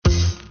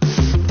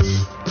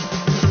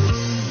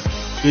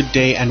Good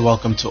day and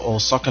welcome to all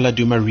Soccer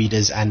Laduma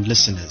readers and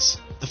listeners.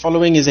 The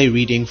following is a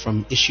reading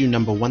from issue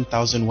number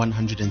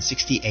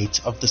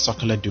 1168 of the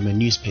Soccer Laduma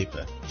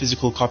newspaper.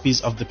 Physical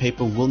copies of the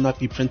paper will not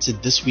be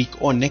printed this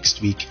week or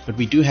next week, but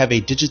we do have a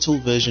digital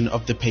version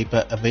of the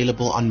paper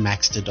available on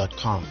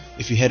maxter.com.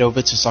 If you head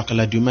over to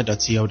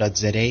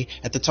soccerladuma.co.za,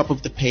 at the top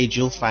of the page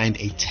you'll find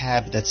a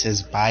tab that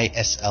says Buy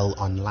SL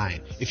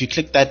Online. If you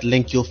click that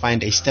link, you'll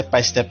find a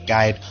step-by-step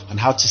guide on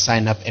how to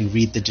sign up and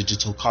read the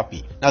digital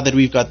copy. Now that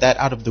we've got that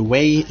out of the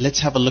way, let's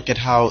have a look at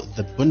how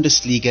the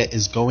Bundesliga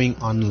is going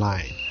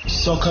online.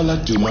 Soccer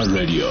Laduma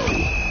Radio.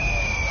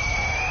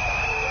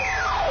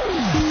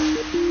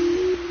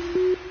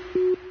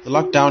 The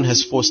lockdown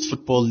has forced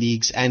football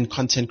leagues and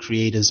content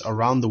creators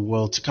around the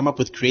world to come up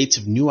with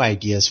creative new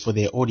ideas for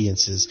their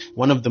audiences,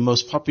 one of the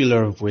most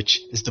popular of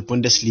which is the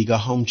Bundesliga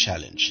Home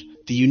Challenge.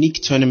 The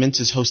unique tournament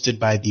is hosted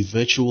by the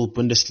virtual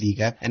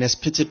Bundesliga and has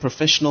pitted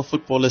professional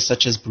footballers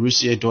such as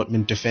Borussia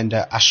Dortmund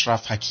defender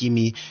Achraf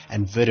Hakimi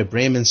and Werder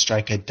Bremen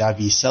striker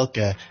Davy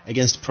Selke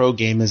against pro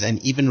gamers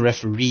and even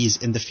referees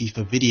in the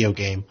FIFA video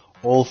game,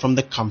 all from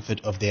the comfort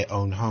of their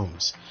own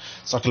homes.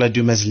 Soccer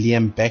Laduma's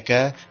Liam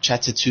Becker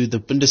chatted to the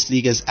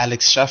Bundesliga's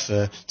Alex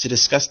Schaffer to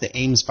discuss the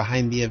aims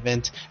behind the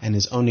event and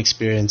his own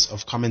experience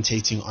of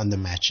commentating on the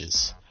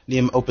matches.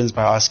 Liam opens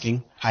by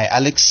asking, "Hi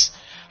Alex,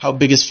 how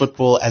big is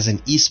football as an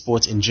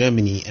esport in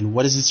Germany and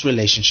what is its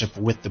relationship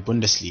with the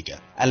Bundesliga?"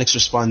 Alex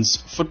responds,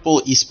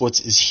 "Football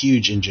esports is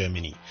huge in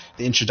Germany.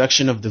 The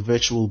introduction of the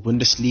virtual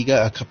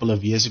Bundesliga a couple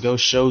of years ago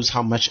shows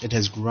how much it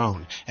has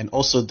grown and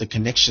also the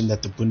connection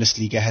that the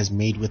Bundesliga has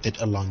made with it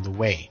along the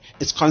way.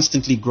 It's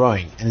constantly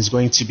growing and is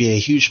going to be a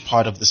huge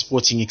part of the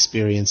sporting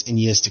experience in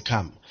years to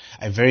come.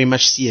 I very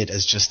much see it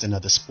as just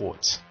another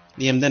sport."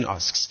 Liam then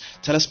asks,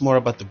 "Tell us more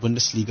about the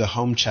Bundesliga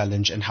Home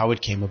Challenge and how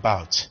it came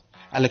about."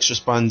 Alex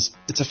responds,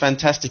 "It's a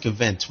fantastic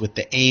event with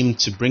the aim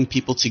to bring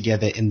people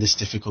together in this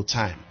difficult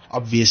time.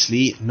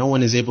 Obviously, no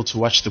one is able to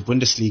watch the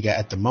Bundesliga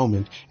at the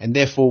moment, and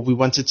therefore we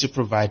wanted to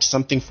provide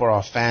something for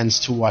our fans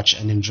to watch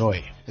and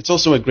enjoy. It's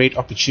also a great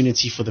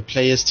opportunity for the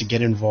players to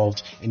get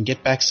involved and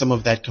get back some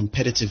of that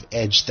competitive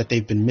edge that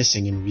they've been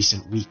missing in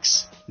recent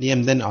weeks."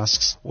 Liam then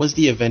asks, "Was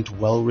the event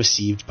well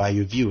received by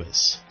your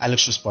viewers?"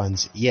 Alex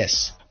responds,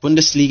 "Yes.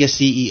 Bundesliga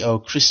CEO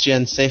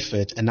Christian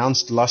Seifert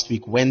announced last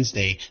week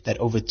Wednesday that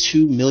over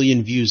 2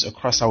 million views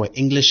across our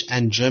English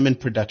and German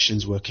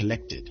productions were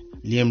collected."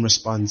 Liam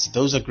responds,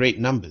 "Those are great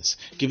numbers.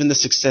 Given the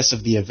success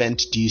of the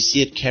event, do you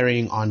see it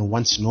carrying on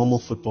once normal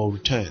football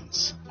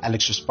returns?"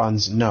 Alex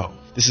responds, "No.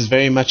 This is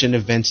very much an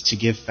event to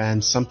give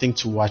fans something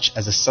to watch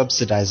as a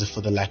subsidizer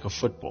for the lack of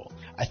football.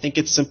 I think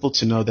it's simple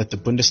to know that the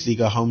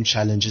Bundesliga Home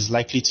Challenge is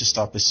likely to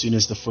stop as soon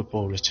as the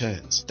football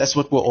returns. That's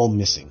what we're all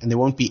missing, and there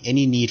won't be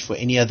any need for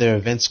any other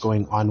events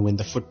going on when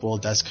the football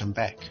does come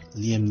back."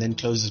 Liam then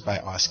closes by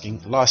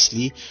asking,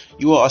 "Lastly,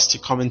 you were asked to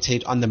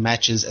commentate on the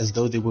matches as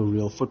though they were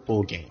real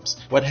football games.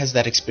 What has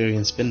that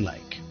experience been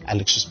like?"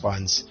 Alex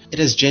responds, "It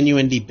has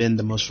genuinely been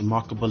the most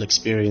remarkable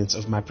experience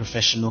of my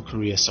professional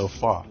career so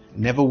far.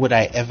 Never would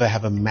I ever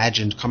have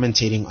imagined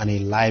commentating on a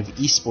live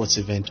esports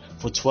event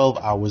for 12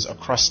 hours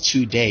across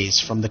 2 days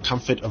from the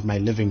comfort of my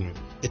living room.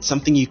 It's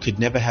something you could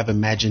never have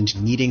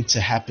imagined needing to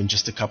happen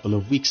just a couple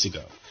of weeks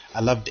ago. I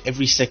loved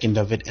every second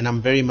of it and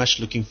I'm very much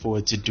looking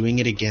forward to doing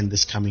it again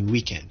this coming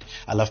weekend.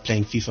 I love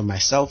playing FIFA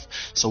myself,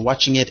 so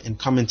watching it and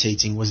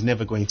commentating was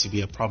never going to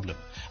be a problem.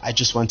 I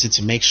just wanted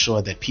to make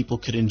sure that people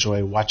could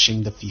enjoy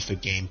watching the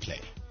FIFA gameplay."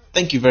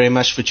 Thank you very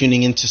much for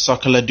tuning in to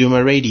Soccer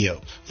Laduma Radio.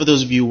 For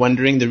those of you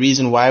wondering, the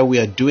reason why we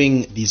are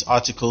doing these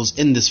articles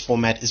in this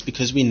format is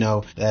because we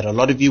know that a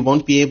lot of you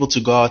won't be able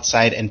to go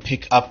outside and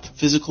pick up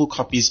physical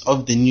copies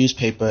of the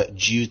newspaper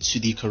due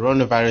to the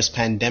coronavirus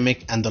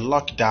pandemic and the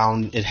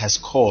lockdown it has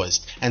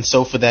caused. And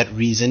so for that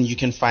reason, you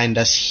can find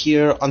us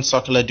here on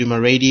Soccer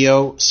Laduma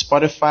Radio,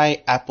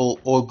 Spotify, Apple,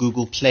 or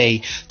Google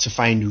Play to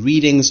find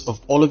readings of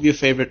all of your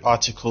favorite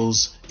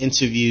articles,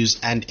 interviews,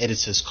 and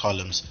editors'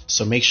 columns.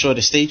 So make sure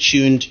to stay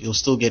tuned. You'll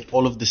still get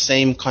all of the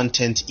same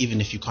content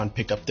even if you can't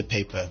pick up the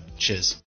paper. Cheers.